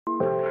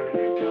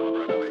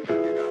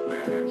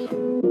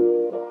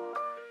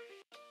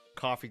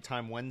Coffee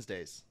Time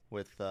Wednesdays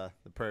with the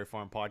Prairie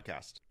Farm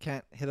Podcast.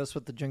 Can't hit us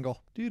with the jingle.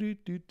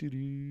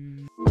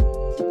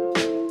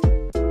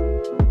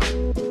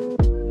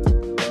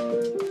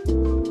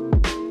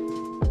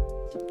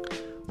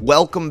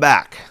 Welcome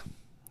back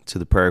to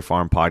the Prairie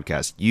Farm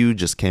Podcast. You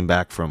just came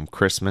back from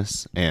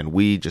Christmas, and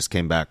we just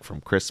came back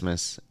from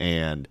Christmas,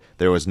 and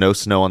there was no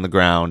snow on the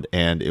ground,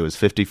 and it was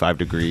 55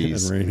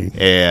 degrees. And raining.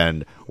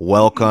 And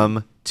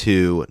welcome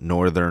to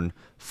northern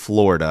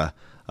Florida.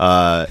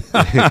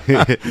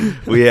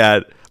 We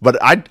had, but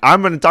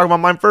I'm going to talk about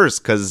mine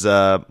first because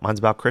mine's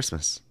about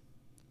Christmas.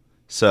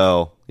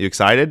 So, you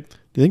excited?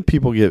 Do you think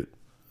people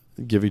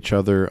give each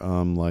other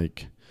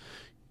like,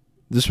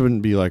 this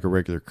wouldn't be like a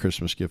regular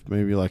Christmas gift,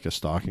 maybe like a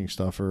stocking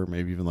stuffer,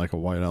 maybe even like a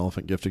white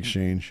elephant gift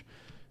exchange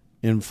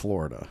in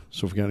Florida?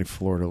 So if we got any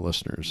Florida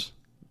listeners,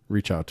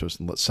 reach out to us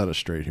and let's set us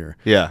straight here.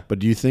 Yeah. But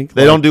do you think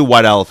they don't do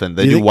white elephant?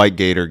 They do think, white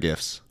gator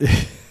gifts.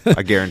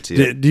 I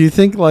guarantee it. Do you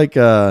think like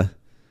a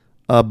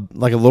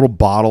little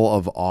bottle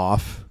of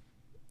off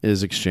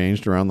is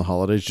exchanged around the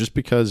holidays just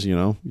because, you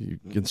know, you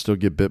can still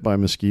get bit by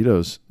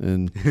mosquitoes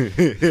in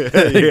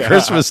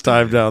Christmas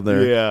time down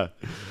there? Yeah.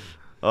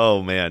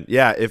 Oh, man.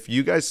 Yeah, if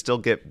you guys still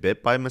get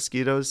bit by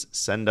mosquitoes,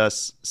 send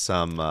us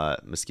some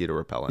mosquito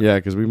repellent. Yeah,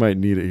 because we might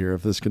need it here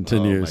if this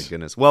continues. Oh, my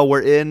goodness. Well,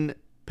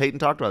 Peyton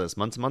talked about this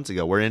months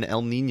ago. We're in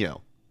El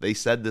Nino. They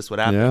said this would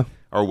happen. Yeah.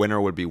 Our winter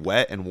would be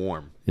wet and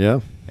warm. Yeah.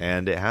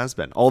 And it has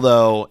been.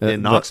 Although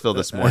in Knoxville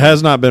this morning. It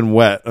has not been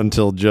wet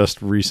until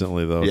just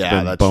recently, though. It's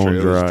been that's bone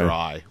true. dry. It was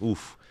dry.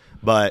 Oof.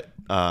 But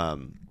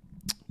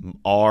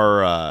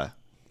our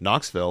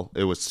Knoxville,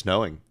 it was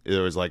snowing.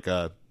 There was like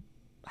a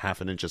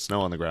half an inch of snow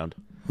on the ground.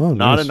 Oh,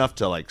 Not nice. enough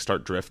to like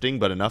start drifting,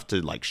 but enough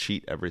to like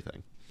sheet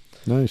everything.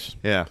 Nice.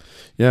 Yeah.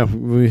 Yeah,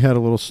 we had a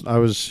little. I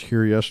was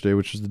here yesterday,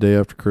 which is the day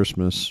after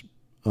Christmas,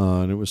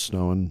 and it was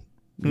snowing.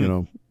 You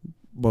know,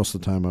 most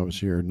of the time I was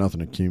here,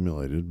 nothing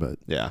accumulated, but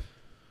Yeah.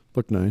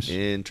 looked nice.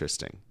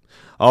 Interesting.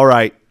 All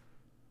right.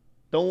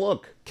 Don't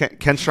look.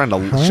 Ken's trying to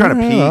peek. All right,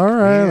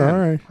 Man, all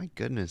right. My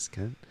goodness,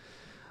 Ken.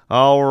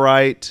 All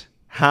right.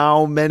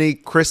 How many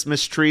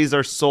Christmas trees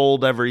are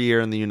sold every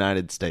year in the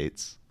United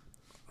States?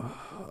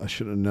 I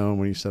should have known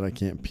when you said I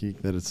can't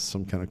peek that it's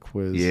some kind of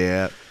quiz.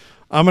 Yeah.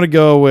 I'm going to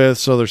go with,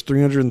 so there's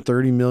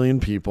 330 million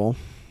people.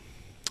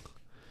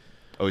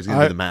 Oh, he's going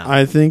to do the math.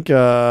 I think,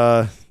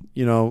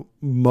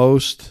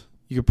 most,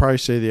 you could probably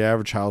say the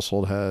average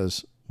household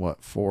has, 4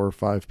 or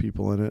 5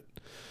 people in it.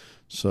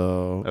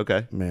 So,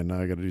 Okay. Man,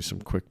 now I got to do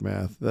some quick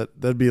math.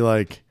 That'd be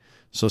like,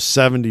 so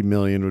 70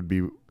 million would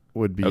be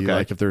Okay.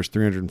 like if there's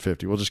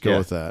 350. We'll just go Yeah.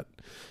 with that.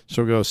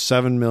 So we'll go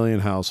 7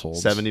 million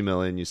households. 70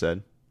 million, you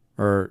said?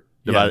 Or,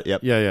 Divided- yep.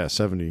 Yeah,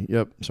 70.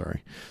 Yep,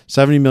 sorry.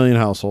 70 million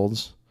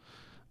households.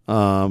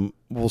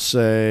 We'll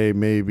say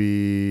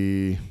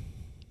maybe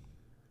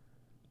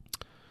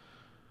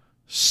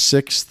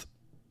six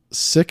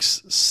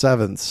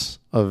sevenths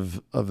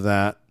of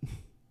that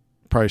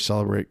probably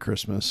celebrate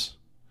Christmas.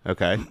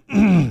 Okay.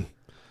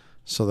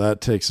 So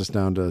that takes us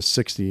down to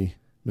 60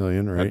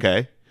 million, right?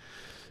 Okay.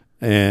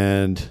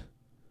 And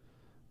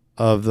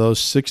of those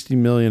 60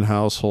 million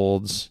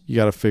households, you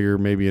got to figure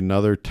maybe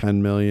another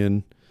 10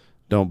 million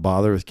don't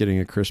bother with getting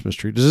a Christmas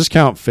tree. Does this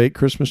count fake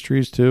Christmas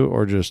trees too,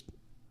 or just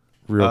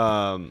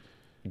real?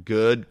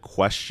 Good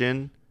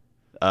question.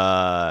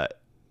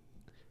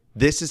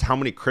 This is how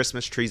many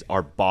Christmas trees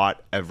are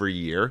bought every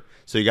year.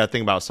 So you got to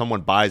think about, if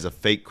someone buys a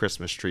fake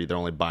Christmas tree, they're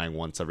only buying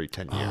once every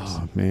 10 years.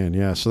 Oh, man,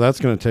 yeah. So that's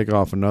going to take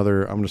off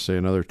another, I'm going to say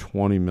another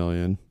 20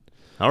 million.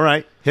 All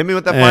right. Hit me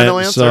with that final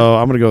answer. So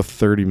I'm going to go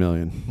 30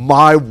 million.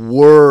 My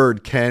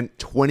word, Kent.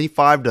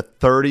 25 to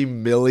 30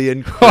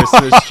 million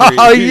Christmas trees.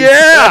 Oh,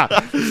 yeah.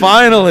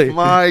 Finally.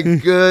 My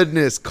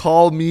goodness.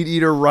 Call Meat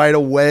Eater right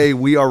away.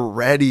 We are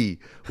ready.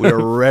 We are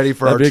ready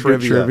for our That'd be a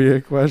good trivia.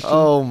 trivia question.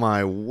 Oh,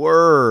 my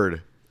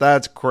word.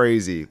 That's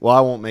crazy. Well, I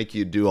won't make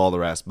you do all the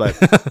rest, but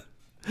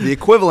the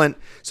equivalent.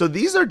 So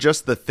these are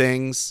just the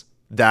things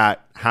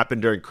that happen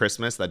during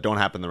Christmas that don't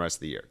happen the rest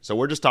of the year. So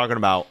we're just talking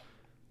about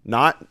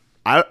not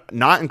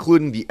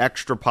including the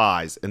extra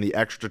pies and the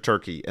extra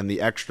turkey and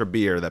the extra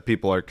beer that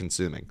people are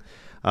consuming.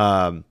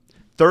 30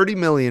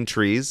 million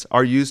trees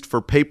are used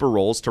for paper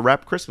rolls to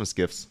wrap Christmas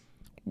gifts.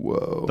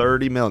 Whoa.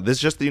 30 million. This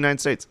is just the United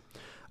States.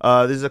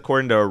 This is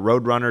according to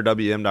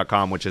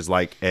RoadrunnerWM.com, which is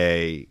like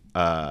a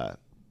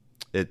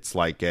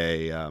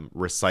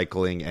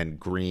recycling and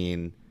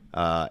green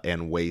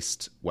and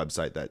waste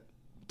website that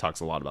talks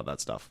a lot about that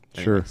stuff.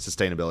 Anyway, Sure.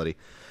 Sustainability.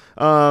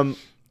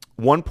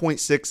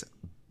 1.6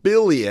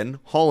 billion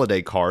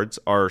holiday cards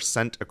are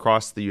sent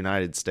across the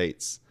United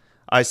States.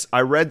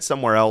 I read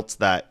somewhere else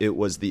that it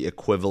was the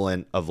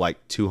equivalent of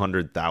like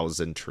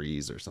 200,000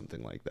 trees or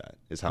something like that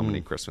is how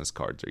many Christmas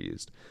cards are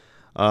used.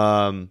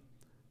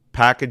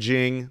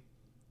 Packaging.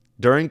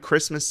 During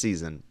Christmas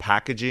season,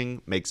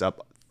 packaging makes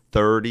up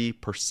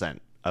 30%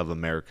 of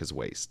America's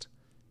waste.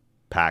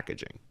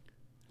 Packaging.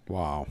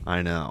 Wow.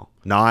 I know.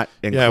 Not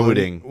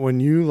including when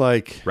you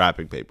like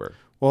wrapping paper.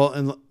 Well,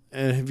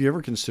 and have you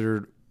ever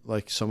considered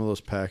like some of those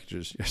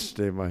packages?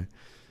 Yesterday,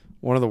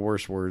 one of the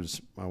worst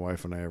words my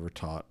wife and I ever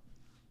taught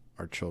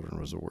our children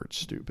was the word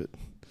stupid.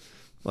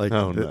 Like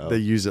no. they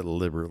use it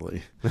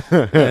liberally.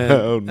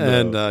 Oh, no.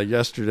 And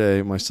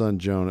yesterday, my son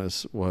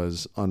Jonas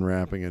was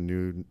unwrapping a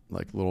new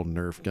like little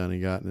Nerf gun he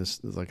got, and it's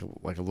like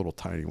a little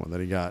tiny one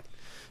that he got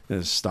in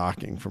his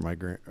stocking for my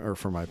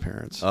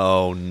parents.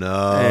 Oh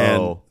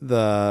no!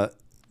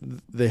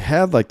 And they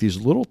had like these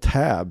little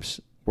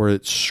tabs where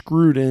it's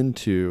screwed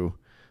into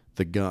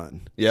the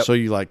gun. Yep. So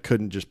you like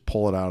couldn't just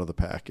pull it out of the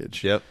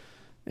package. Yep.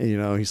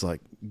 And he's like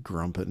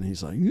grumping, and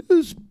he's like,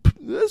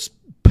 this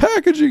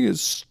packaging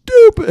is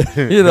stupid,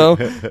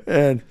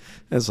 and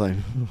it's like,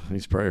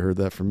 he's probably heard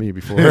that from me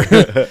before,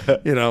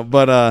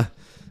 but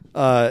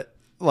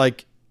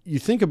like you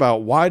think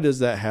about why does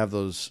that have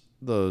those,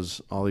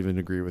 I'll even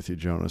agree with you,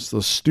 Jonas,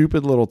 those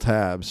stupid little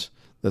tabs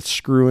that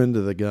screw into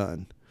the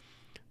gun.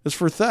 It's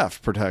for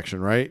theft protection,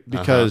 right?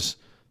 Because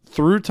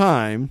through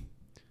time,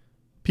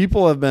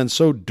 people have been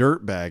so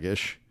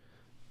dirtbaggish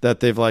that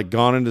they've like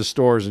gone into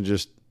stores and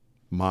just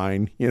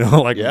rip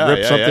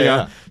something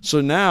out.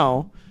 So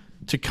now,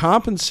 to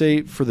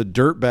compensate for the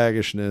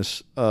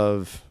dirtbaggishness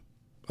of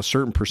a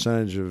certain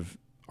percentage of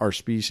our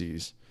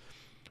species,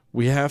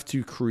 we have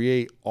to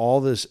create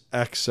all this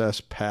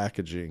excess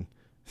packaging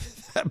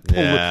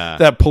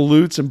that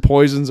pollutes and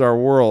poisons our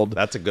world.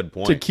 That's a good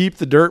point. To keep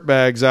the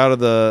dirtbags out of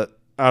the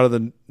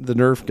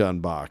Nerf gun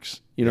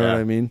box. You know what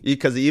I mean?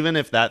 Because even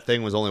if that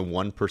thing was only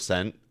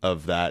 1%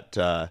 of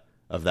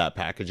that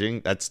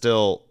packaging, that's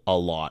still a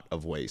lot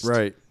of waste.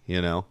 Right.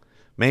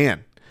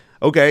 Man.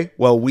 Okay,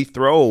 well, we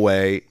throw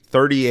away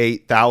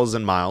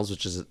 38,000 miles,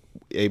 which is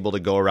able to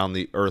go around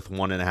the Earth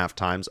 1.5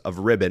 times, of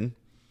ribbon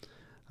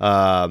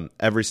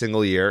every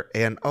single year.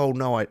 And,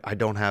 I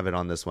don't have it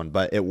on this one,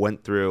 but it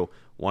went through,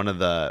 one of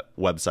the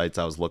websites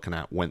I was looking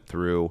at went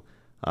through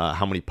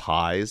how many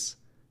pies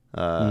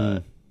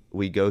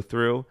we go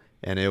through,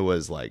 and it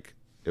was like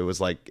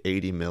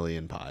 80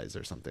 million pies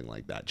or something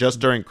like that,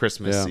 just during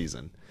Christmas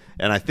season.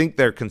 And I think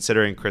they're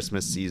considering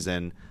Christmas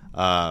season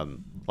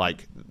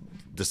like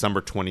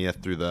December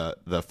 20th through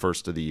the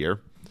first of the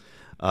year.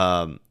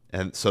 And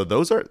so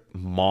those are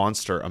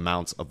monster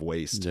amounts of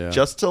waste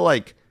just to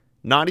like,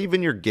 not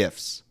even your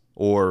gifts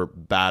or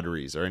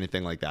batteries or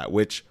anything like that,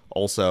 which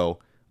also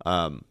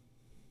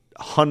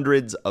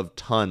hundreds of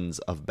tons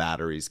of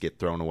batteries get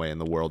thrown away in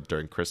the world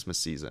during Christmas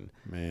season.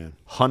 Man.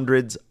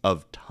 Hundreds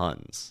of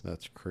tons.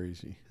 That's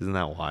crazy. Isn't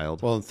that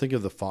wild? Well, and think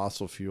of the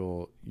fossil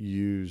fuel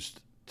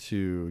used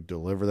to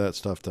deliver that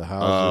stuff to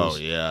houses.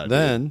 Oh, yeah.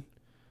 Then dude,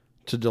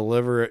 to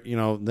deliver it,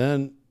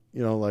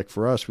 like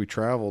for us, we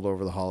traveled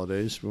over the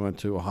holidays. We went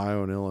to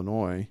Ohio and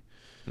Illinois.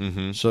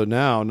 Mm-hmm. So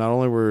now, not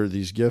only were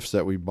these gifts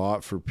that we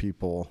bought for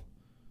people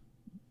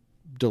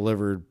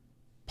delivered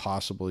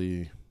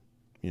possibly,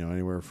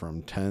 anywhere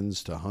from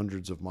tens to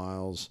hundreds of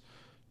miles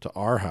to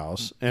our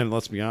house. And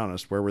let's be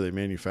honest, where were they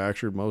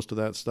manufactured? Most of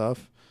that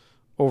stuff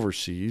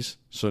overseas.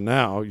 So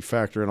now you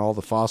factor in all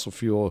the fossil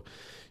fuel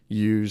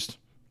used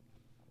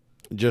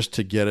just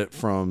to get it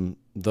from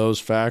those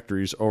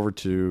factories over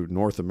to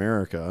North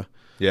America.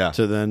 Yeah.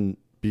 To then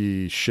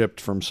be shipped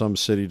from some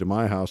city to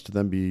my house to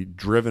then be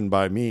driven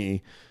by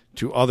me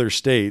to other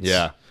states.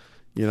 Yeah.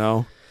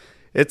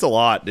 It's a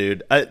lot,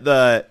 dude.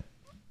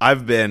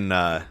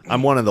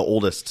 I'm one of the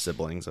oldest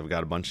siblings. I've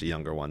got a bunch of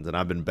younger ones, and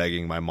I've been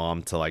begging my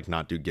mom to like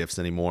not do gifts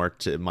anymore,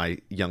 to my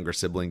younger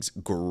siblings'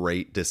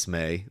 great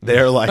dismay.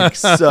 They're like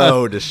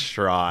so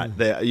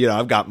distraught.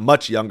 I've got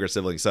much younger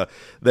siblings, so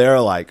they're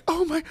like,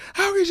 "Oh my,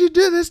 how could you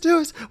do this to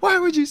us? Why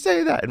would you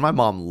say that?" And my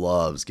mom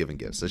loves giving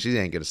gifts, so she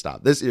ain't gonna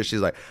stop. This year, she's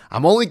like,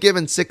 "I'm only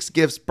giving 6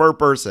 gifts per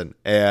person,"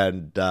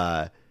 and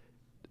what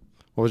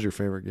was your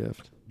favorite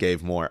gift?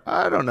 Gave more.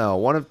 I don't know.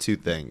 One of two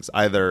things: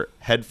 either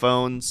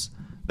headphones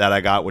that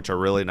I got, which are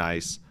really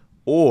nice,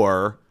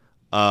 or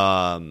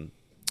I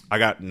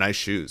got nice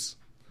shoes.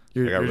 I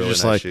got really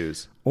nice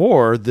shoes.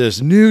 Or this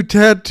new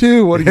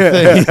tattoo. What do you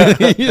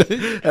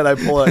think? And I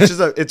pull it.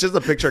 It's just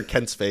a picture of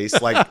Kent's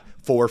face, like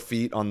 4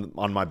 feet on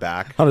my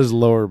back. On his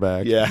lower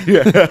back. Yeah.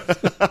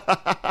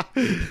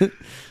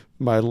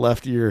 My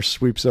left ear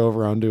sweeps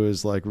over onto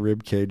his like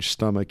rib cage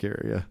stomach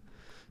area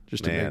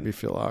just to make me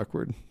feel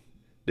awkward.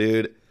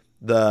 Dude,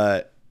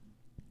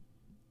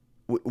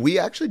 we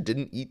actually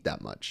didn't eat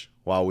that much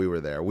while we were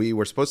there. We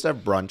were supposed to have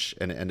brunch,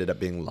 and it ended up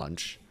being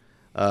lunch.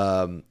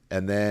 And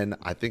then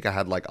I think I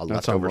had like a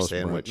leftover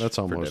sandwich. That's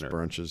how most dinner.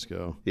 Brunches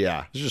go.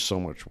 Yeah. It's just so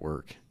much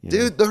work.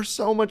 Dude, there's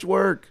so much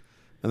work.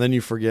 And then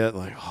you forget,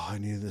 like, I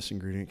needed this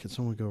ingredient. Can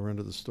someone go run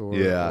to the store?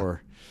 Yeah.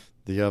 Or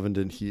the oven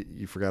didn't heat.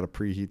 You forgot to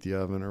preheat the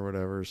oven or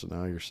whatever, so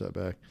now you're set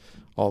back.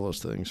 All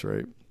those things,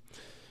 right?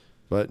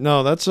 But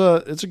no, it's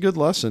a good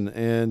lesson.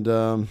 And,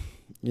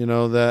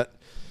 that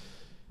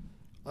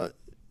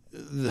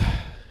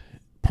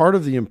part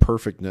of the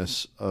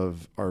imperfectness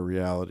of our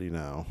reality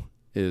now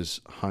is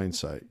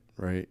hindsight,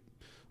 right?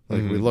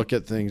 Like we look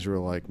at things, we're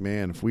like,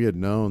 man, if we had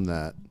known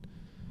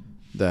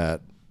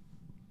that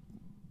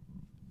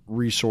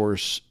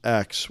resource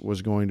X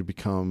was going to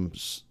become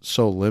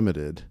so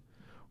limited,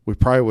 we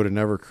probably would have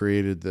never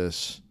created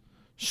this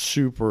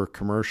super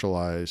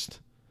commercialized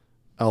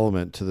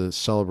element to the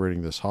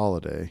celebrating this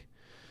holiday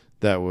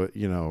that would,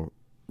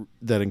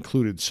 that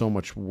included so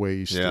much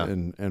waste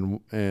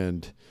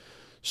and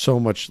so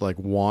much like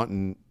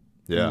wanton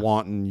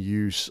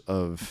use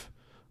of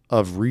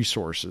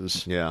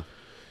resources. Yeah.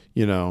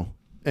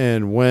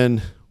 And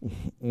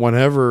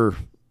whenever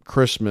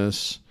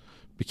Christmas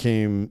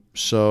became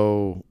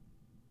so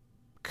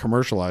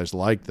commercialized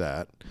like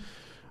that,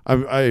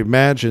 I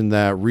imagine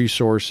that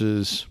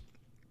resources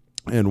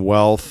and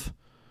wealth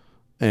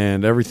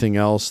and everything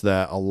else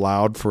that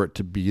allowed for it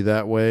to be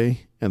that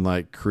way and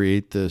like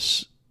create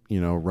this,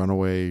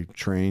 runaway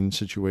train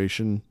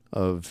situation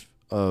of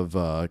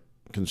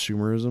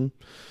consumerism.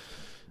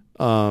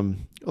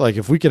 Like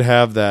if we could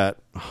have that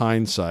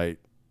hindsight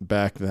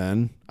back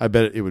then, I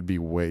bet it would be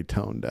way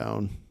toned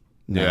down.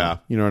 Now. Yeah.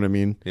 You know what I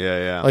mean? Yeah.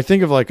 Yeah. Like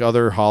think of like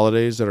other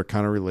holidays that are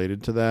kind of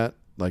related to that,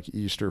 like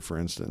Easter, for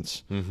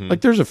instance. Mm-hmm.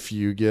 Like there's a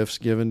few gifts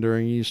given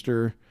during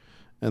Easter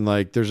and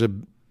like there's a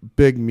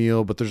big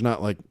meal, but there's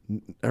not like,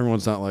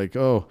 everyone's not like,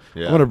 oh,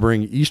 I'm going to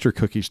bring Easter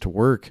cookies to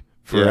work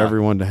for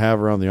everyone to have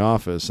around the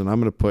office. And I'm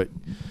going to put,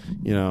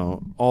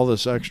 all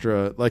this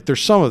extra, like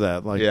there's some of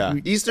that.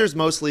 Like Easter's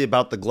mostly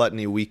about the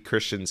gluttony we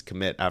Christians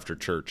commit after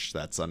church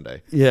that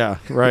Sunday. Yeah.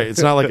 Right.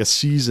 It's not like a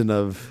season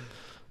of,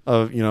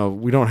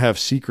 we don't have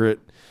secret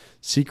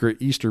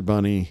Easter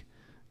bunny,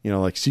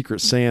 like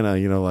Secret Santa,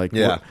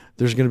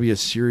 there's going to be a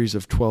series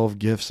of 12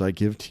 gifts I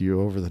give to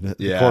you over the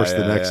course of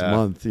the next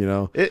month,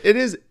 It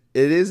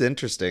is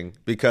interesting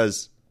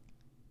because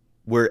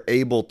we're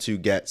able to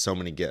get so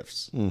many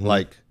gifts. Mm-hmm.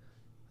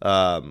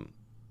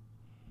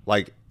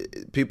 Like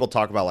people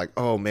talk about like,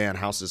 oh man,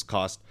 houses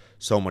cost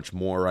so much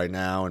more right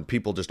now and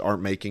people just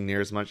aren't making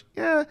near as much.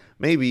 Yeah,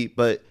 maybe,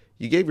 but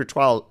you gave your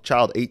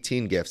child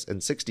 18 gifts,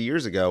 and 60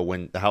 years ago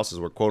when the houses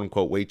were quote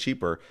unquote way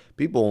cheaper,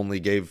 people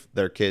only gave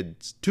their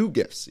kids 2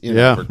 gifts,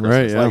 for Christmas.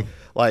 Right, yeah.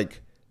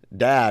 Like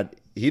dad,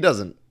 he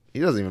doesn't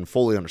even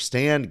fully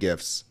understand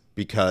gifts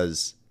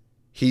because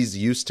he's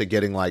used to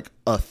getting like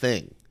a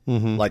thing,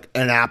 like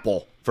an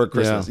apple for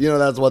Christmas. Yeah.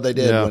 That's what they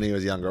did when he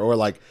was younger. Or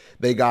like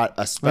they got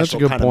a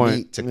special kind of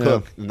meat to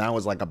cook, and that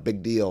was like a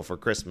big deal for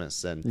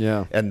Christmas. And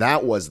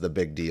that was the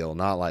big deal,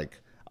 not like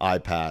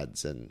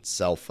iPads and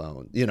cell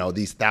phones, these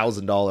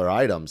 $1,000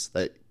 items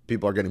that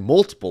people are getting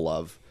multiple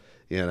of,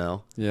 Yeah,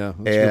 that's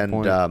a good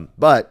point.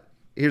 But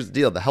here's the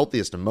deal. The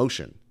healthiest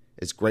emotion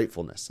is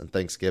gratefulness and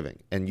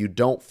thanksgiving. And you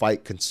don't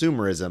fight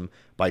consumerism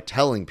by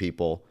telling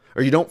people,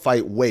 or you don't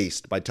fight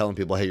waste by telling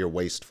people, hey, you're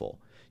wasteful.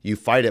 You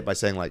fight it by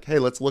saying like, hey,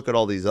 let's look at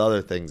all these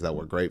other things that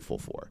we're grateful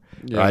for,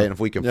 right? And if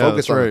we can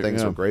focus on the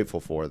things we're grateful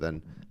for,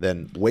 then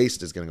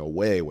waste is going to go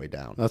way, way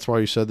down. That's why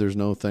you said there's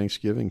no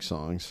Thanksgiving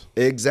songs.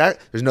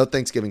 Exactly. There's no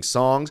Thanksgiving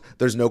songs.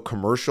 There's no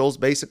commercials,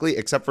 basically,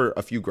 except for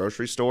a few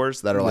grocery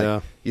stores that are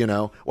like,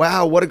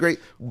 wow, what a great...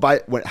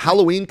 when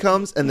Halloween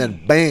comes, and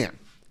then bam,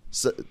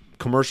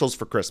 commercials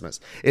for Christmas.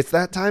 It's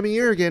that time of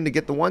year again to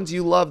get the ones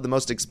you love, the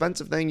most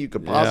expensive thing you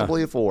could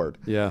possibly afford.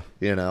 Yeah.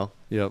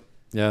 Yep.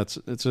 Yeah,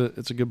 it's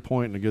a good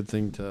point and a good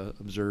thing to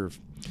observe.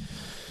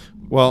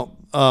 Well,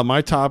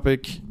 my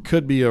topic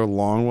could be a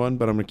long one,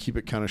 but I'm going to keep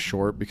it kind of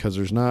short because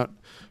there's not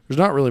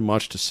really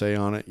much to say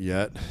on it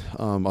yet,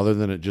 other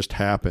than it just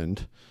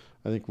happened.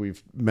 I think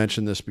we've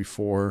mentioned this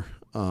before,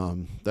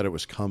 that it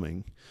was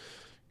coming.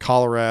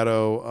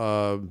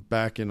 Colorado,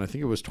 back in, I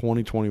think it was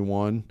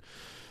 2021,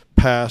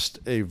 passed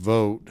a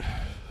vote.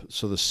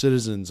 So the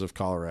citizens of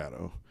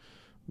Colorado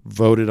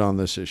voted on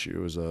this issue.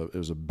 It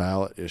was a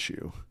ballot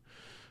issue.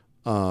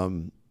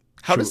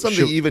 How does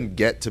something even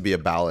get to be a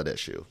ballot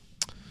issue?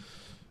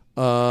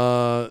 You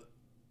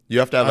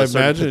have to have a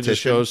certain imagine petition. It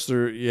just goes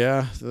through.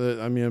 Yeah,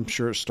 I'm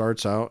sure it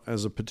starts out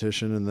as a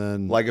petition, and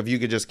then like if you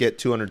could just get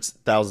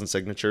 200,000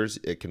 signatures,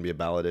 it can be a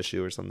ballot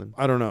issue or something.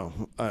 I don't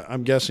know.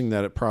 I'm guessing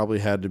that it probably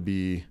had to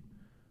be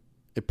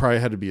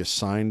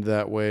assigned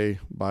that way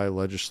by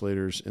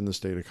legislators in the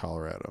state of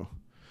Colorado.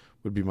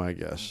 Would be my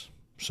guess.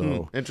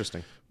 So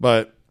interesting,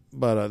 but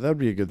that'd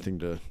be a good thing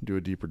to do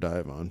a deeper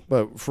dive on.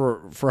 But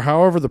for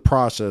however the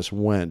process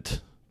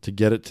went to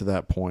get it to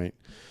that point,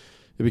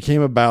 it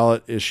became a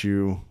ballot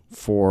issue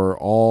for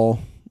all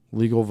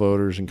legal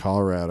voters in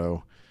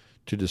Colorado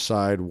to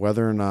decide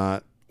whether or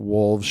not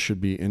wolves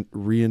should be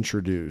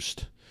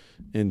reintroduced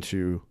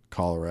into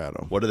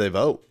Colorado. What do they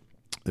vote?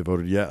 They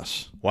voted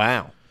yes.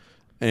 Wow.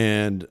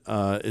 And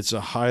it's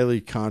a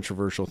highly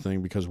controversial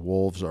thing because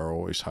wolves are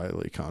always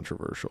highly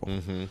controversial.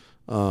 Mm-hmm.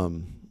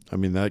 I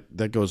mean,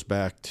 that goes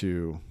back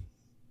to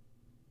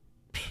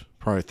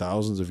probably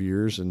thousands of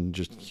years and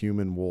just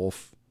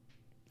human-wolf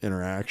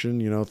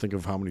interaction. Think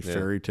of how many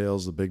fairy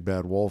tales the big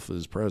bad wolf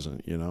is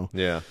present,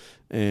 Yeah.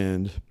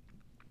 And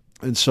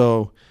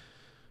so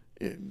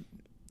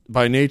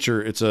by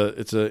nature, it's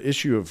a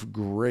issue of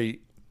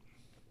great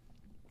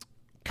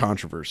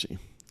controversy.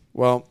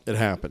 Well, it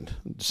happened.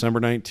 December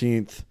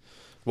 19th.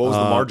 What was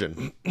the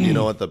margin? Do you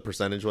know what the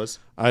percentage was?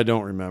 I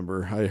don't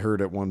remember. I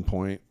heard at one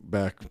point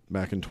back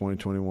in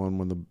 2021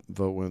 when the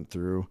vote went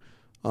through.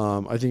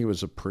 I think it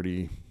was a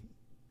pretty,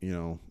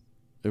 it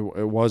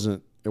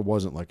wasn't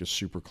like a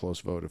super close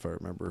vote if I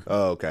remember.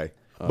 Oh, okay.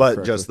 but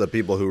correctly. just the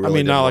people who I really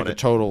mean, didn't not want like a it.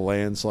 total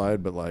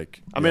landslide, but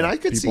like I mean, I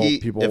could see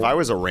people. if I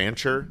was a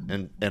rancher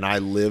and I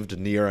lived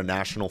near a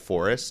national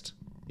forest,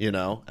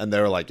 and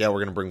they were like, yeah, we're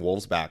going to bring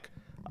wolves back.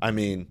 I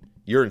mean,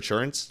 your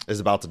insurance is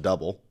about to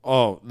double.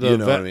 Oh, You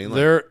know what I mean?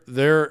 Like,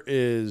 there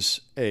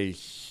is a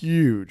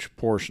huge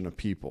portion of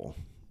people.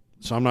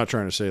 So I'm not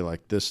trying to say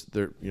like this.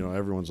 There,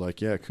 everyone's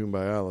like, yeah,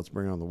 kumbaya, let's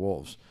bring on the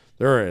wolves.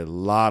 There are a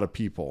lot of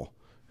people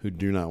who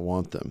do not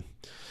want them,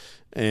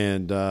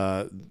 and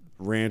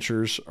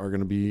ranchers are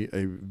going to be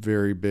a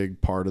very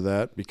big part of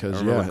that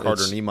because I remember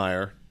Carter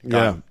Niemeyer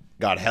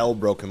got hell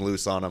broken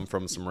loose on him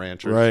from some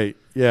ranchers. Right.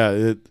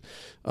 Yeah.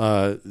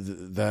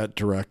 That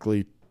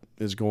directly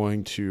is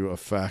going to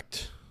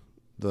affect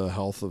the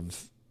health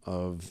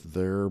of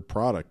their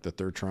product that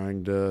they're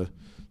trying to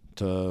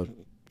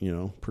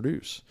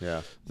produce.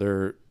 Yeah.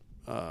 There's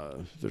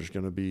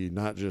going to be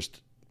not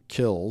just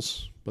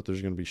kills, but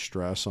there's going to be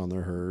stress on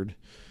their herd.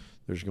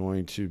 There's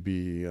going to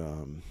be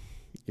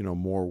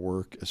more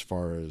work as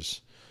far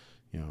as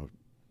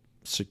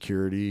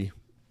security,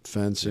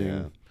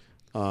 fencing.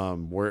 Yeah.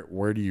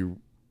 Where do you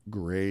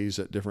graze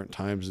at different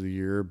times of the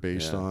year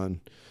based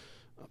on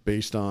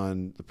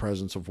the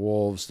presence of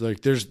wolves?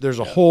 Like there's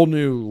a whole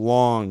new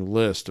long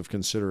list of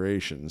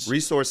considerations.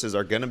 Resources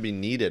are going to be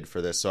needed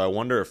for this. So I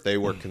wonder if they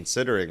were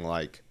considering,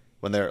 like,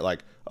 when they're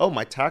like, oh,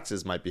 my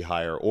taxes might be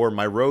higher or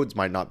my roads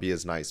might not be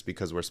as nice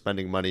because we're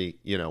spending money,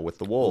 with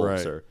the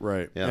wolves.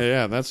 Right. Yeah.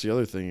 Yeah. That's the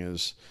other thing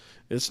is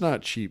it's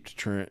not cheap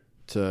to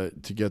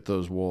get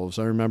those wolves.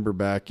 I remember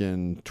back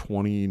in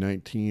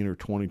 2019 or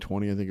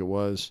 2020, I think it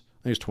was.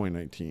 I think it's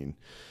 2019.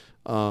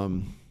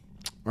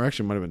 Or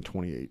actually it might have been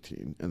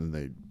 2018, and then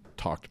they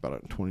talked about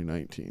it in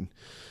 2019.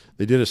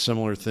 They did a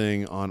similar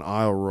thing on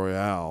Isle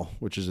Royale,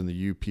 which is in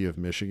the UP of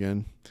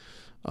Michigan.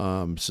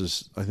 I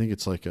think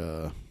it's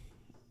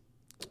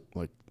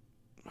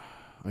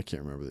I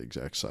can't remember the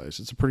exact size.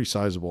 It's a pretty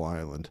sizable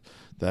island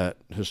that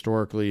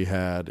historically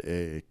had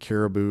a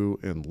caribou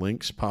and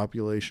lynx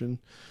population.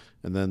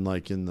 And then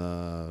like in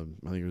I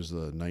think it was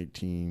the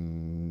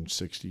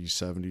 1960s,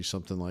 70s,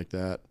 something like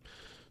that,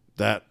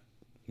 that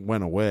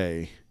went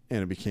away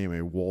and it became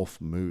a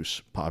wolf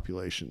moose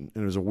population.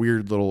 And it was a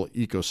weird little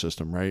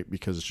ecosystem, right?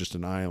 Because it's just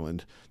an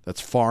island that's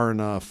far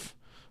enough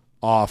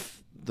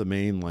off the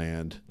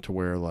mainland to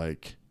where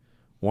like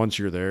once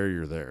you're there,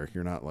 you're there.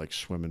 You're not like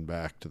swimming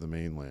back to the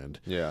mainland.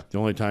 Yeah. The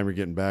only time you're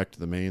getting back to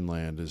the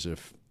mainland is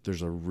if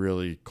there's a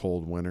really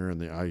cold winter and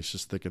the ice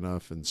is thick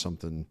enough and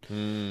something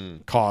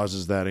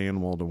causes that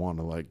animal to want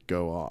to like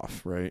go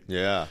off, right?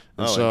 Yeah.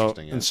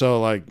 Interesting. Yeah. And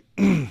so like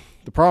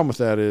the problem with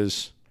that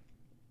is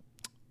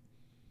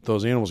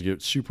those animals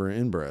get super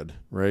inbred,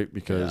 right?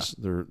 Because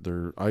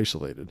they're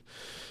isolated.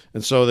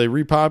 And so they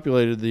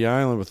repopulated the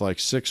island with like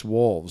 6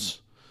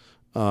 wolves.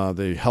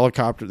 They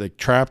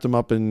trapped them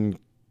up in,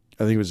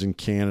 I think it was in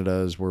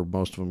Canada is where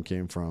most of them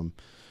came from.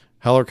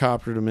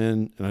 Helicoptered them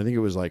in, and I think it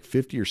was like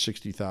 $50,000 or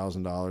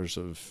 $60,000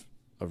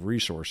 of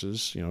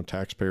resources,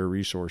 taxpayer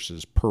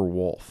resources per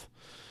wolf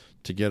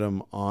to get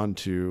them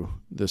onto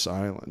this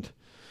island.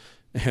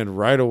 And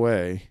right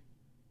away,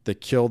 they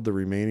killed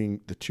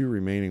the 2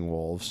 remaining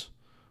wolves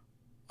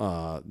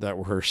that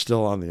were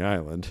still on the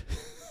island.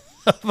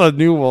 The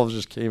new wolves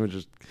just came and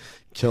just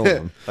killed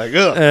them. Like,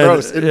 ugh,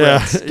 gross.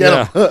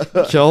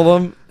 Killed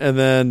them, and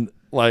then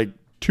like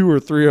 2 or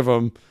 3 of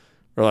them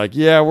are like,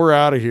 yeah, we're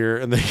out of here,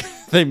 and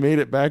they made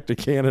it back to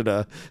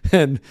Canada,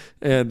 and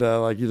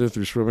like either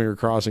through swimming or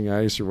crossing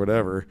ice or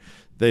whatever,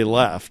 they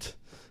left,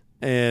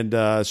 and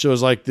so it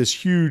was like this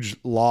huge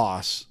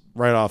loss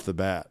right off the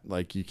bat.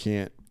 Like you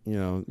can't,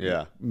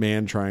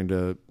 man trying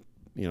to,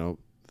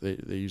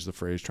 they use the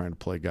phrase trying to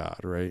play God,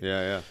 right?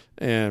 Yeah.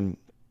 And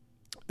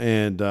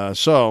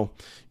so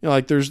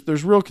like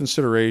there's real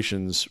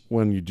considerations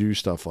when you do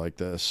stuff like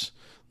this.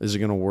 Is it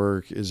going to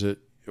work?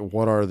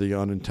 What are the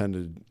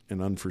unintended and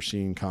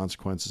unforeseen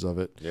consequences of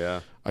it?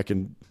 Yeah. I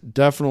can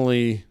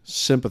definitely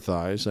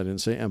sympathize. I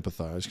didn't say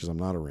empathize because I'm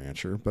not a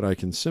rancher, but I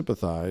can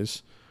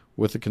sympathize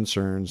with the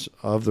concerns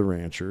of the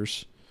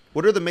ranchers.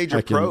 What are the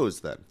major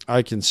pros then?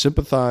 I can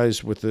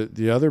sympathize with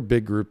the other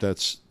big group and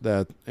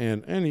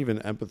even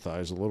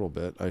empathize a little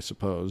bit, I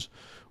suppose,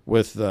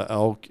 with the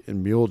elk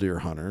and mule deer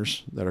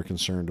hunters that are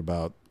concerned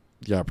about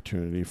the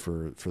opportunity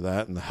for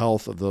that and the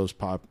health of those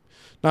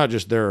not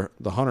just the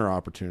hunter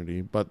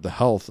opportunity, but the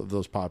health of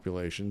those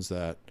populations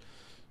that,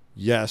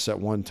 yes, at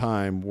one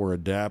time were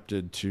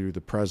adapted to the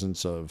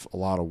presence of a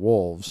lot of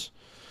wolves,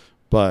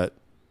 but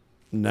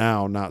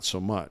now not so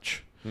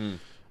much.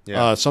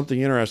 Yeah.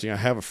 Something interesting, I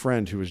have a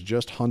friend who was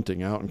just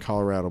hunting out in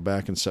Colorado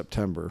back in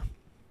September,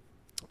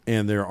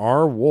 and there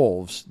are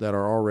wolves that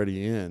are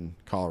already in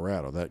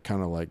Colorado that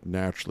kind of like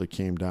naturally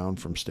came down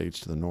from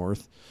states to the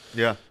north.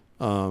 Yeah.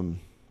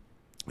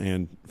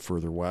 And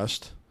further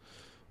west.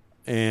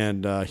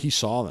 And he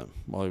saw them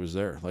while he was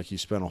there. Like he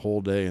spent a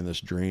whole day in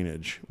this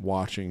drainage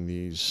watching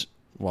these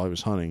while he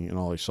was hunting, and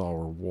all he saw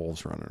were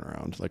wolves running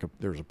around. Like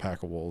there was a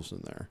pack of wolves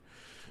in there.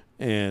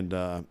 And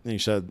he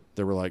said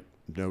there were like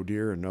no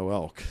deer and no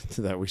elk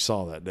that we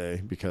saw that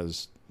day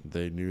because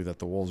they knew that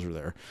the wolves were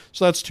there.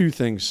 So that's two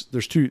things.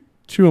 There's two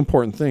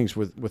important things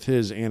with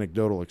his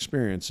anecdotal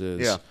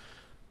experiences. Yeah.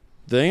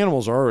 The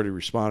animals are already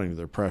responding to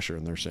their pressure,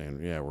 and they're saying,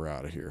 yeah, we're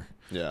out of here.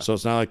 Yeah. So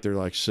it's not like they're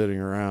like sitting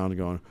around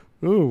going,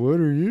 oh, what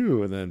are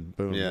you? And then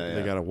boom, Yeah,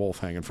 they got a wolf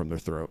hanging from their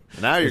throat.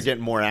 Now you're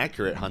getting more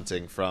accurate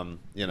hunting from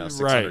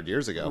 600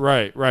 years ago.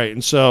 Right.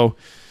 And so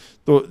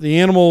the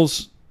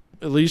animals,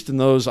 at least in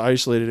those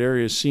isolated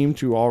areas, seem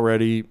to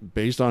already,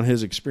 based on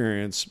his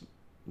experience,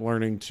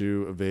 learning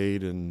to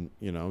evade and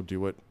do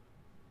what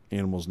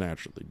animals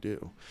naturally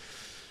do.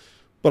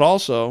 But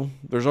also,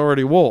 there's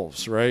already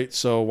wolves, right?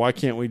 So why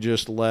can't we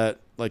just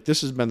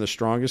this has been the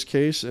strongest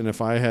case, and if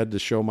I had to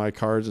show my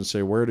cards and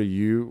say, where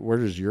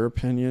does your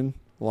opinion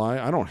lie?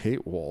 I don't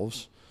hate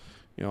wolves.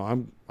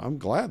 I'm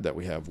glad that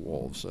we have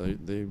wolves.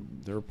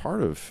 They're a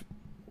part of,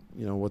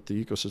 what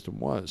the ecosystem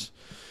was.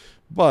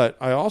 But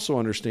I also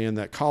understand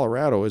that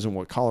Colorado isn't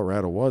what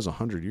Colorado was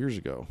 100 years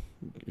ago.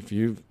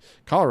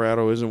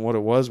 Colorado isn't what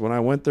it was when I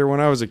went there when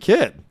I was a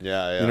kid.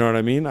 Yeah. You know what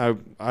I mean?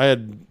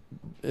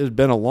 It's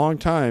been a long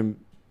time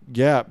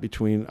gap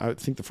between, I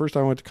think the first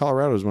time I went to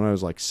Colorado was when I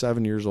was like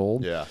 7 years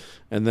old. Yeah.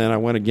 And then I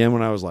went again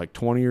when I was like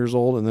 20 years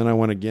old. And then I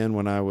went again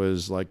when I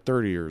was like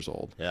 30 years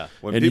old. Yeah.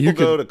 When people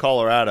go to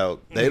Colorado,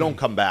 they don't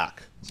come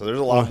back. So there's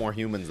a lot more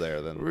humans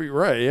there than.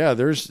 Right. Yeah.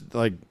 There's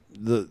like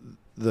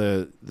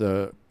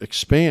the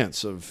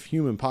expanse of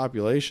human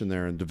population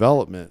there and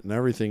development and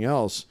everything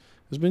else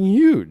has been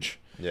huge.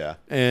 Yeah.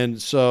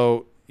 And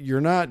so you're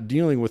not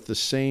dealing with the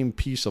same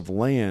piece of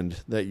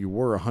land that you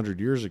were 100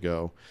 years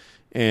ago.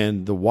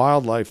 And the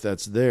wildlife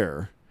that's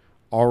there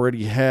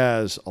already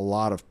has a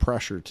lot of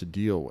pressure to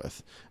deal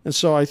with. And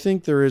so I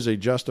think there is a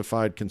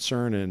justified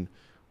concern in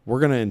we're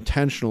going to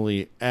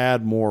intentionally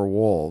add more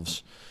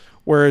wolves.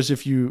 Whereas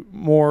if you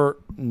more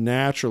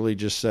naturally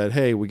just said,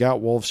 hey, we got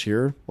wolves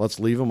here, let's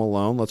leave them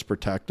alone, let's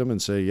protect them,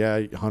 and say,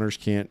 yeah, hunters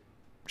can't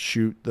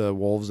shoot the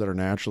wolves that are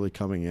naturally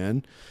coming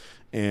in,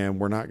 and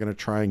we're not going to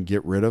try and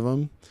get rid of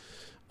them.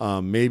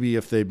 Maybe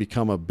if they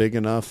become a big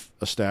enough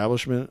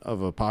establishment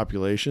of a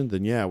population,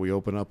 then yeah, we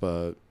open up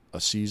a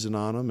season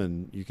on them,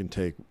 and you can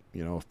take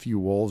a few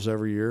wolves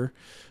every year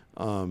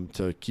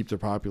to keep their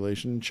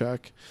population in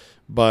check.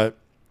 But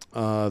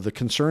the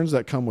concerns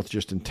that come with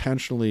just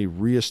intentionally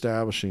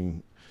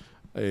reestablishing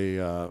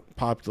a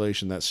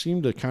population that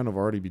seemed to kind of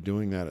already be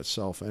doing that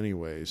itself,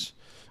 anyways,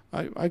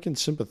 I can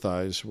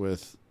sympathize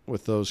with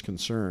those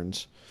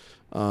concerns.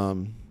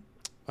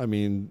 I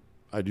mean,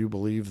 I do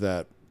believe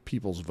that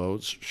people's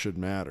votes should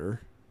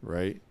matter,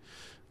 right?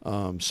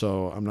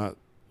 So I'm not,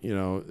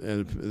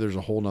 and there's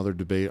a whole nother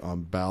debate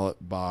on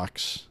ballot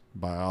box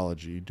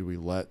biology. Do we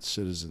let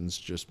citizens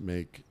just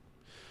make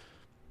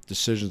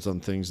decisions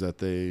on things that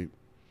they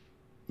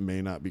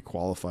may not be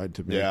qualified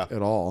to make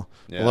at all?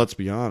 Yeah. Well, let's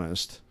be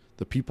honest.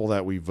 The people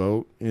that we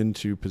vote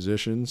into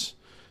positions,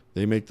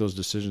 they make those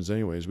decisions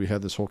anyways. We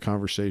had this whole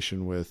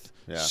conversation with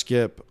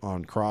Skip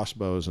on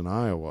crossbows in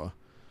Iowa.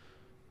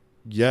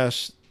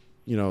 Yes,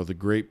 the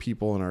great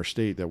people in our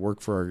state that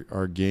work for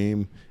our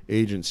game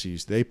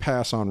agencies, they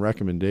pass on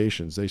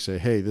recommendations. They say,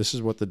 hey, this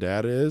is what the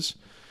data is.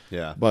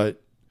 Yeah.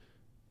 But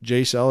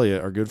Jace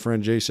Elliott, our good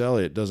friend Jace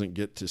Elliott, doesn't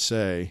get to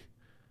say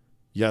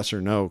yes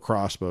or no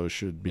crossbows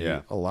should be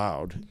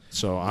allowed.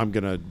 So I'm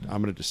gonna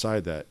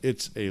decide that.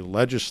 It's a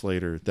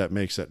legislator that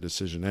makes that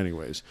decision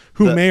anyways,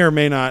 who may or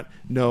may not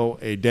know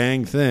a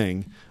dang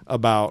thing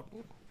about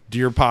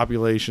deer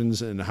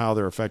populations and how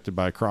they're affected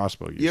by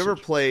crossbow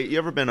usage. You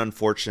ever been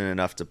unfortunate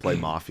enough to play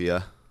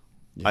Mafia?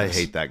 Yes. I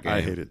hate that game.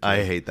 I hate it too.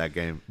 I hate that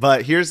game.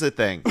 But here's the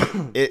thing.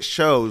 It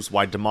shows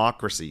why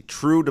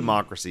true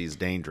democracy is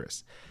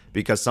dangerous.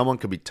 Because someone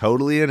could be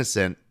totally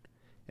innocent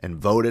and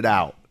voted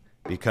out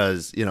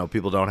because,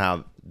 people don't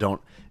have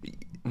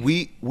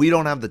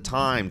the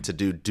time to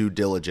do due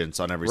diligence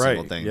on every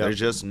single thing. Yep. There's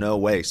just no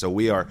way. So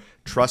we are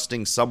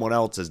trusting someone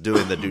else as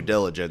doing the due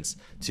diligence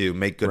to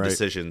make good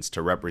decisions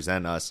to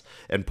represent us.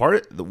 And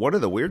one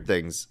of the weird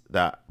things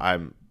that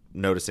I'm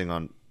noticing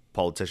on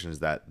politicians is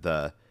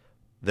that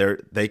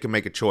they can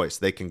make a choice.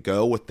 They can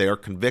go with their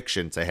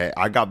conviction, say, hey,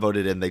 I got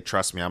voted in, they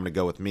trust me, I'm going to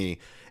go with me.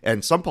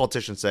 And some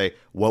politicians say,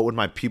 what would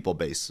my people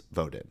base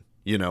vote in?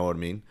 You know what I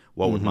mean?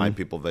 What would my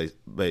people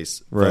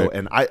base vote?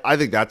 And I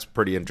think that's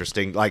pretty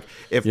interesting. Like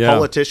if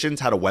politicians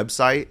had a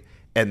website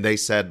and they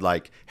said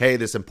like, hey,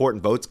 this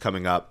important vote's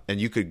coming up, and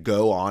you could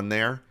go on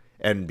there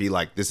and be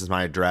like, this is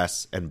my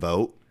address and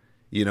vote.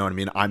 You know what I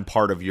mean? I'm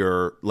part of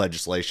your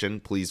legislation.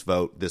 Please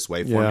vote this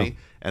way for me.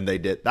 And they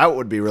did. That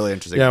would be really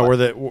interesting. Yeah,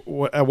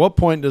 at what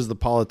point does the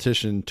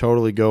politician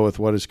totally go with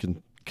what his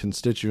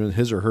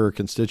his or her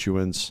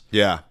constituents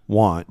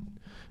want?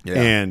 Yeah.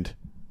 And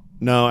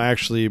no,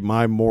 actually,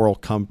 my moral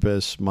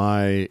compass,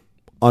 my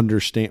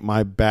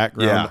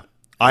background.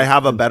 I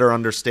have a better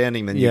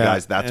understanding than you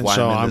guys. That's why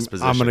I'm in this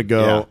position. I'm gonna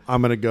go.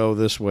 I'm gonna go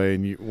this way,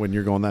 and when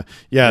you're going that.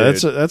 Yeah,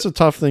 dude, that's a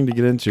tough thing to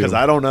get into. Because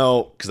I don't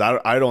know. Because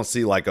I don't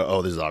see like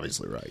this is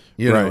obviously right.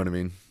 You know what I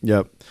mean?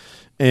 Yep.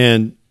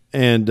 And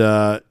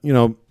I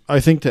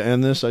think to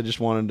end this, I just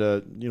wanted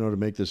to to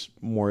make this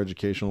more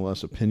educational,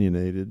 less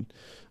opinionated.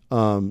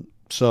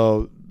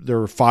 So there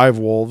were 5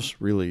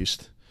 wolves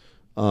released.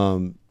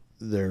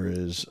 There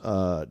is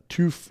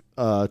 2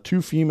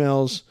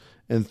 females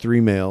and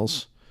 3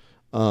 males.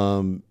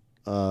 2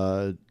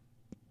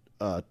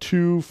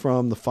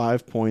 from the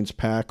 5 Points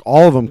pack.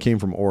 All of them came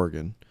from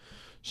Oregon.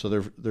 So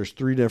there's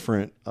 3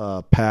 different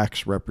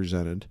packs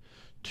represented.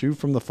 2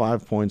 from the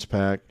 5 Points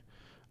pack.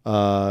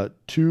 2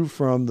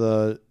 from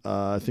the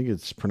I think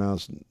it's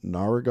pronounced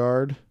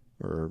Narregard,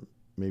 or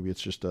maybe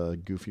it's just a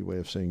goofy way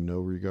of saying no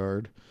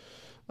regard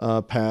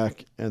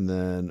pack, and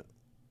then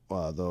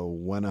the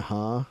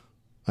Wenaha,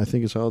 I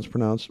think is how it's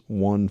pronounced.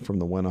 1 from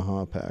the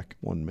Wenaha pack,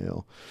 1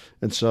 male,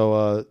 and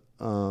so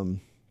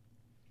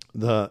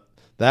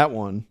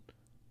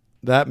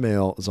that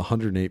male is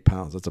 108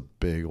 pounds. That's a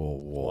big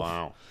old wolf.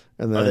 Wow.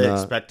 And then, are they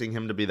expecting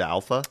him to be the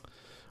alpha?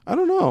 I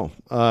don't know.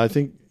 I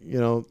think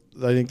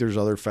there's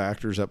other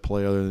factors at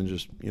play other than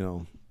just,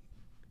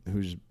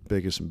 who's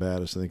biggest and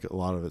baddest. I think a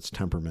lot of it's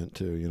temperament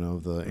too,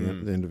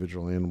 the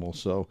individual animal.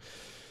 So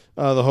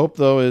the hope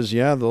though is,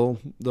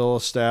 they'll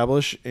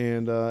establish.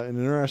 And an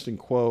interesting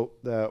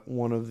quote that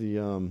one of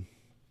the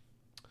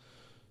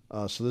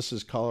so this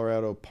is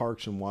Colorado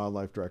Parks and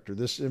Wildlife Director.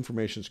 This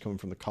information is coming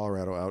from the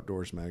Colorado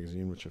Outdoors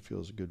magazine, which I feel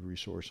is a good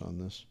resource on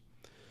this.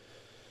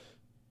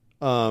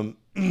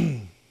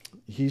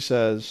 He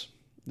says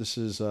this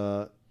is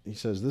a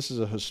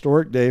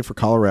historic day for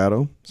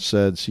Colorado,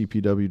 said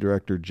CPW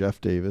Director Jeff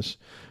Davis.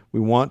 We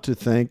want to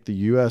thank the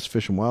U.S.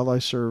 Fish and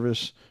Wildlife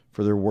Service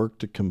for their work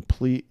to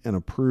complete and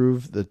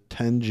approve the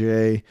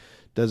 10J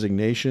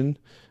designation. And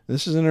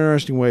this is an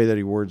interesting way that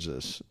he words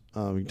this.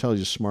 You can tell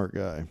he's a smart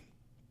guy.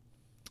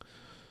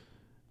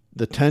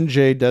 The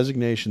 10J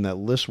designation that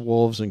lists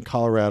wolves in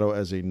Colorado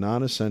as a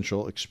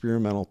non-essential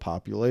experimental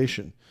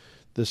population.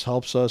 This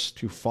helps us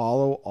to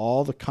follow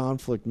all the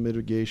conflict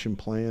mitigation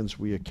plans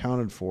we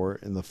accounted for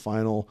in the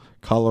final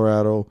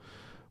Colorado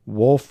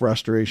Wolf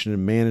Restoration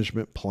and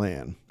Management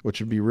Plan,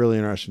 which would be really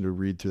interesting to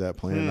read through that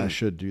plan. I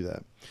should do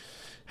that.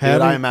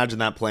 Dude, I imagine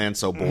that plan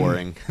so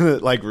boring.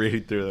 Like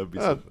reading through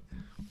that.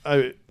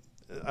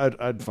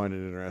 I'd find it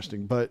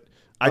interesting, but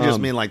I just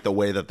mean like the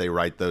way that they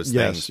write those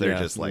things. They're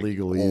just like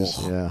legalese.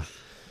 Oh. Yeah.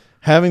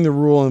 Having the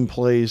rule in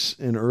place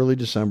in early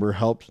December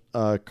helped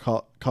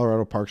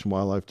Colorado Parks and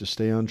Wildlife to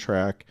stay on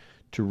track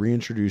to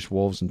reintroduce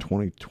wolves in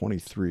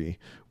 2023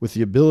 with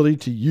the ability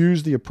to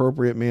use the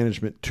appropriate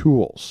management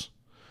tools.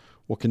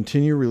 We'll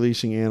continue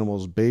releasing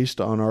animals based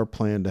on our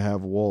plan to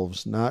have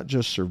wolves not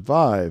just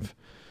survive,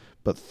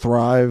 but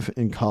thrive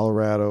in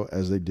Colorado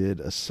as they did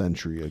a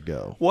century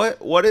ago.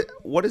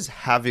 What is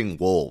having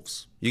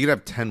wolves? You could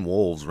have 10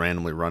 wolves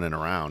randomly running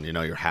around.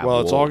 You're half. Well,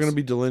 wolves. It's all going to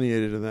be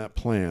delineated in that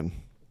plan.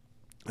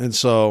 And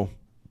so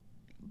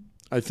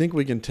I think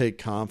we can take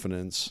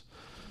confidence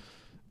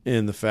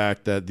in the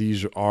fact that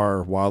these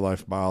are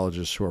wildlife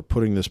biologists who are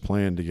putting this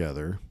plan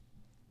together.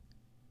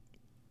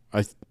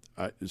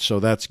 So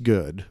that's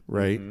good,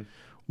 right? Mm-hmm.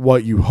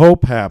 What you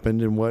hope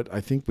happened and what I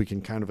think we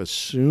can kind of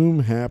assume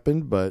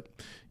happened, but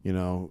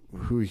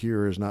who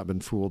here has not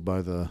been fooled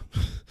by the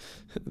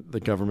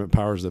government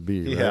powers that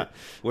be? Right? Yeah,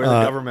 we're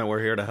the government.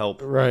 We're here to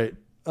help. Right.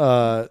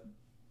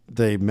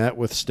 They met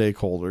with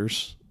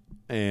stakeholders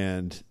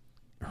and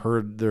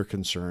heard their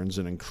concerns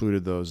and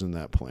included those in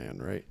that plan,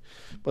 right?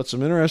 But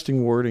some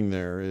interesting wording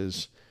there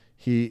is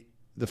the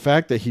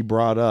fact that he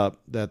brought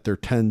up that their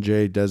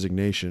 10J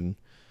designation.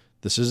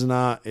 This is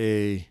not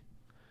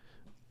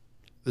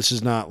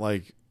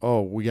like,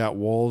 oh, we got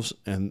wolves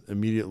and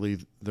immediately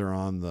they're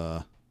on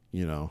the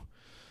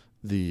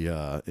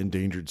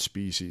endangered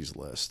species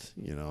list,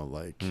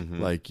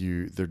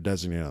 they're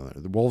designated on there.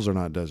 The wolves are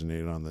not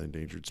designated on the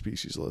endangered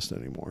species list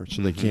anymore.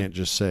 So they can't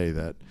just say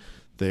that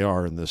they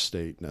are in this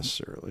state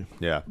necessarily.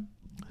 Yeah.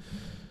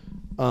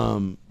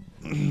 So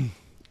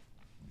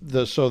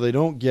they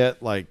don't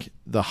get like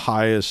the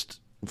highest,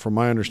 from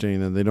my understanding,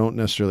 then they don't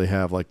necessarily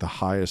have like the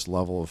highest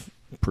level of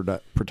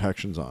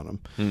protections on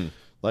them.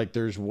 Like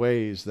there's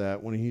ways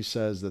that when he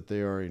says that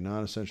they are a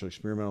non-essential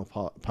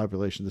experimental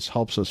population, this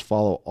helps us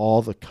follow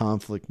all the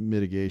conflict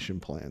mitigation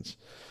plans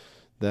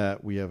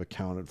that we have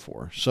accounted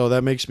for. So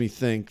that makes me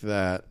think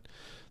that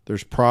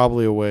there's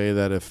probably a way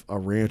that if a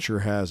rancher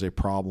has a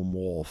problem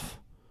wolf,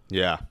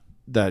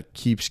 that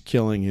keeps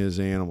killing his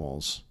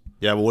animals.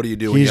 Yeah, but what do you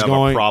do when you have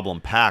a problem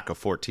pack of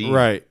 14?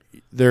 Right.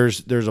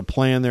 There's a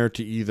plan there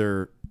to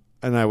either,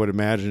 and I would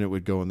imagine it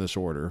would go in this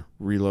order,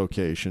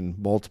 relocation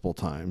multiple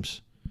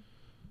times,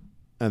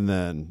 and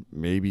then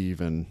maybe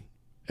even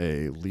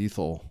a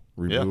lethal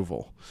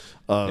removal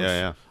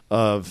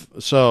of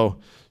so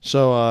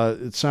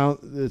it's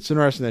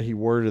interesting that he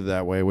worded it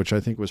that way, which I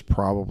think was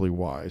probably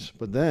wise.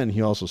 But then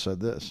he also said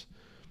this: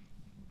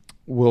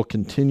 we'll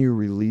continue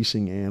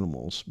releasing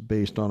animals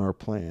based on our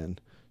plan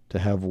to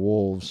have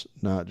wolves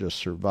not just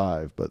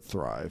survive but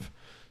thrive.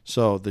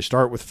 So they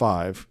start with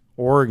 5.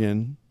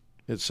 Oregon,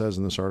 it says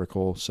in this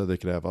article, said they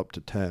could have up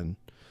to 10.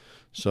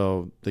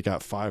 So they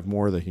got 5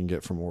 more they can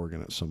get from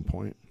Oregon at some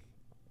point.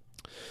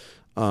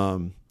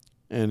 And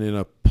in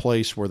a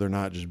place where they're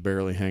not just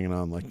barely hanging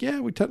on, like, yeah,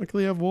 we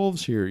technically have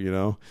wolves here,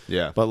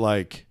 Yeah. But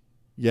like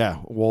yeah,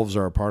 wolves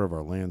are a part of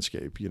our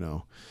landscape,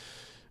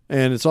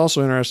 And it's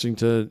also interesting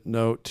to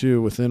note,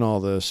 too, within all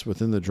this,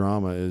 within the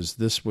drama, is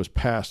this was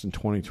passed in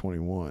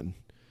 2021.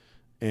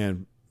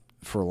 And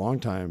for a long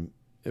time,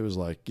 it was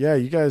like, yeah,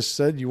 you guys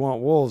said you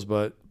want wolves,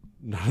 but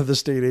none of the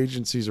state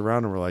agencies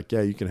around them were like,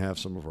 yeah, you can have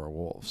some of our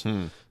wolves.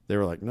 They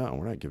were like, no,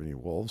 we're not giving you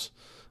wolves.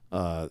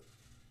 Because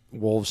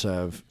wolves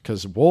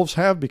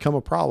have become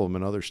a problem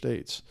in other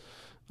states.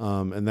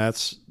 And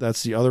that's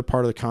the other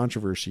part of the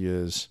controversy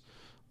is,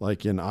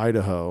 like in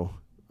Idaho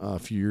a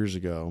few years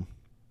ago,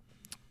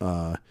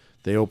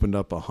 they opened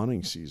up a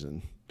hunting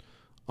season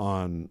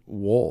on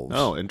wolves.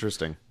 Oh,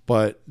 interesting.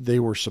 But they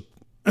were,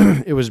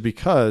 it was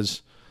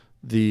because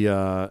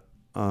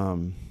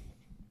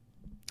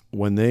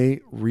when they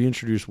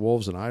reintroduced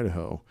wolves in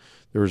Idaho,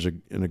 there was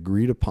an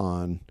agreed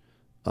upon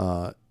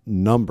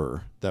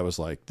number that was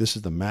like, this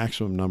is the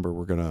maximum number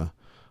we're going to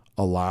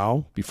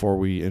allow before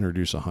we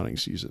introduce a hunting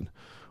season.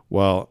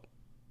 Well,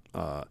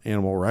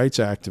 animal rights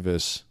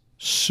activists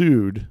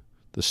sued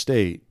the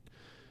state,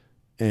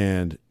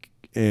 and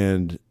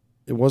it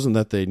wasn't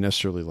that they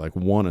necessarily like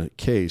won a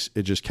case.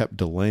 It just kept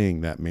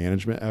delaying that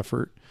management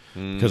effort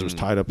because it was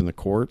tied up in the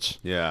courts.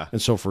 Yeah.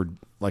 And so for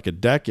like a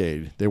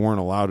decade, they weren't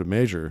allowed to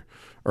measure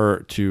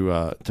or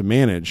to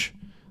manage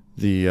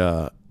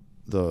the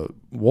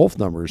wolf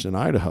numbers in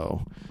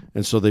Idaho.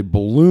 And so they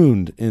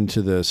ballooned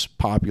into this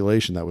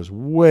population that was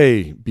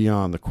way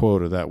beyond the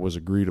quota that was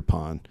agreed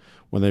upon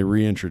when they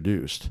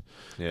reintroduced.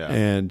 Yeah.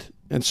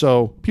 And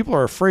so people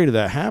are afraid of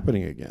that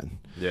happening again.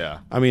 Yeah.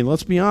 I mean,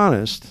 let's be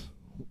honest.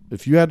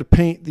 If you had to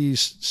paint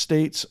these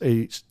states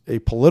a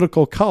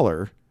political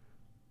color,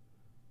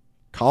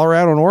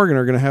 Colorado and Oregon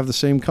are going to have the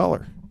same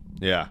color.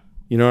 Yeah.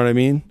 You know what I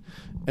mean?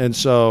 And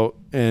so,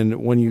 and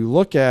when you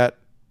look at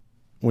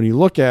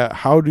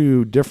how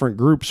do different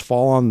groups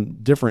fall on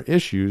different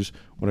issues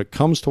when it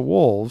comes to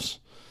wolves,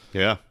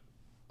 yeah,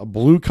 a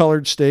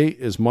blue-colored state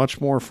is much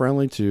more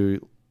friendly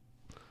to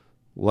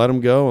let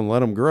them go and let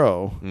them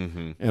grow,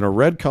 and a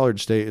red-colored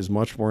state is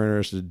much more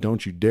interested.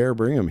 Don't you dare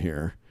bring them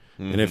here,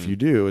 and if you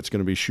do, it's going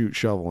to be shoot,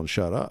 shovel, and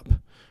shut up,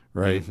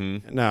 right?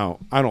 Now,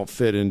 I don't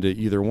fit into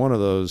either one of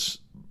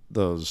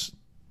those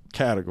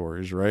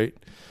categories, right?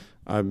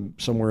 I'm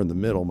somewhere in the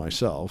middle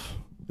myself.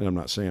 And I'm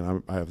not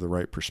saying I have the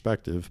right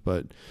perspective,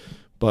 but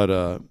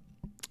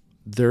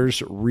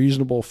there's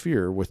reasonable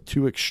fear with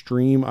two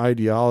extreme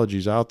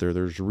ideologies out there.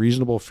 There's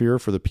reasonable fear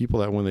for the people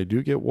that when they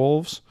do get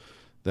wolves,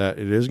 that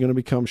it is going to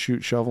become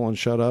shoot, shovel, and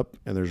shut up.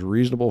 And there's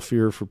reasonable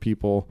fear for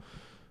people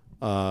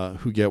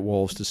who get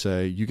wolves to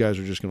say, you guys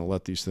are just going to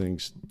let these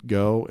things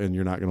go and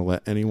you're not going to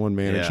let anyone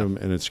manage them,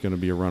 and it's going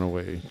to be a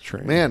runaway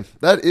train. Man,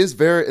 it's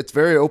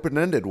very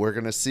open-ended. We're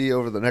going to see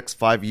over the next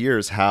 5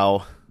 years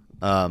how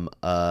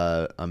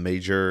a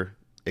major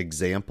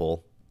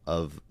example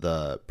of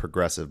the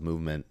progressive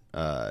movement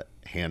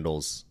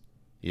handles,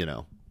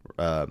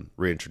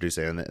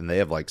 reintroducing, and they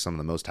have like some of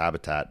the most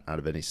habitat out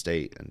of any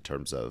state in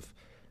terms of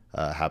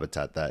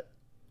habitat that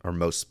are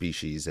most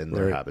species in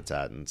their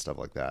habitat and stuff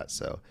like that.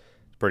 So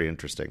it's pretty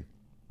interesting.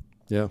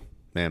 Yeah,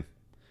 man,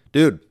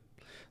 dude,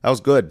 that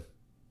was good.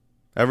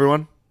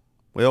 Everyone,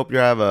 we hope you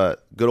have a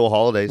good old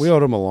holidays. We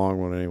owed them a long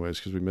one anyways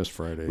because we missed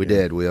Friday. We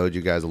did. We owed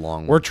you guys a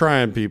long one. We're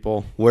trying,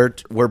 people. We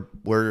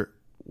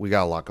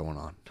got a lot going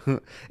on.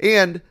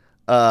 And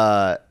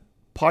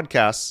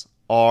podcasts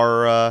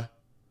are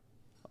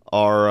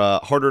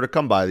harder to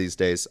come by these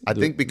days. I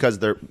think because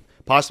they're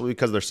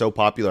so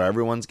popular,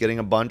 everyone's getting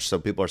a bunch, so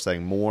people are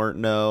saying more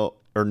no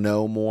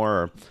more,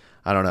 or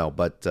I don't know,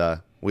 but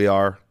we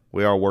are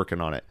working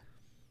on it.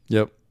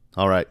 Yep.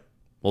 All right.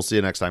 We'll see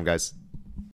you next time, guys.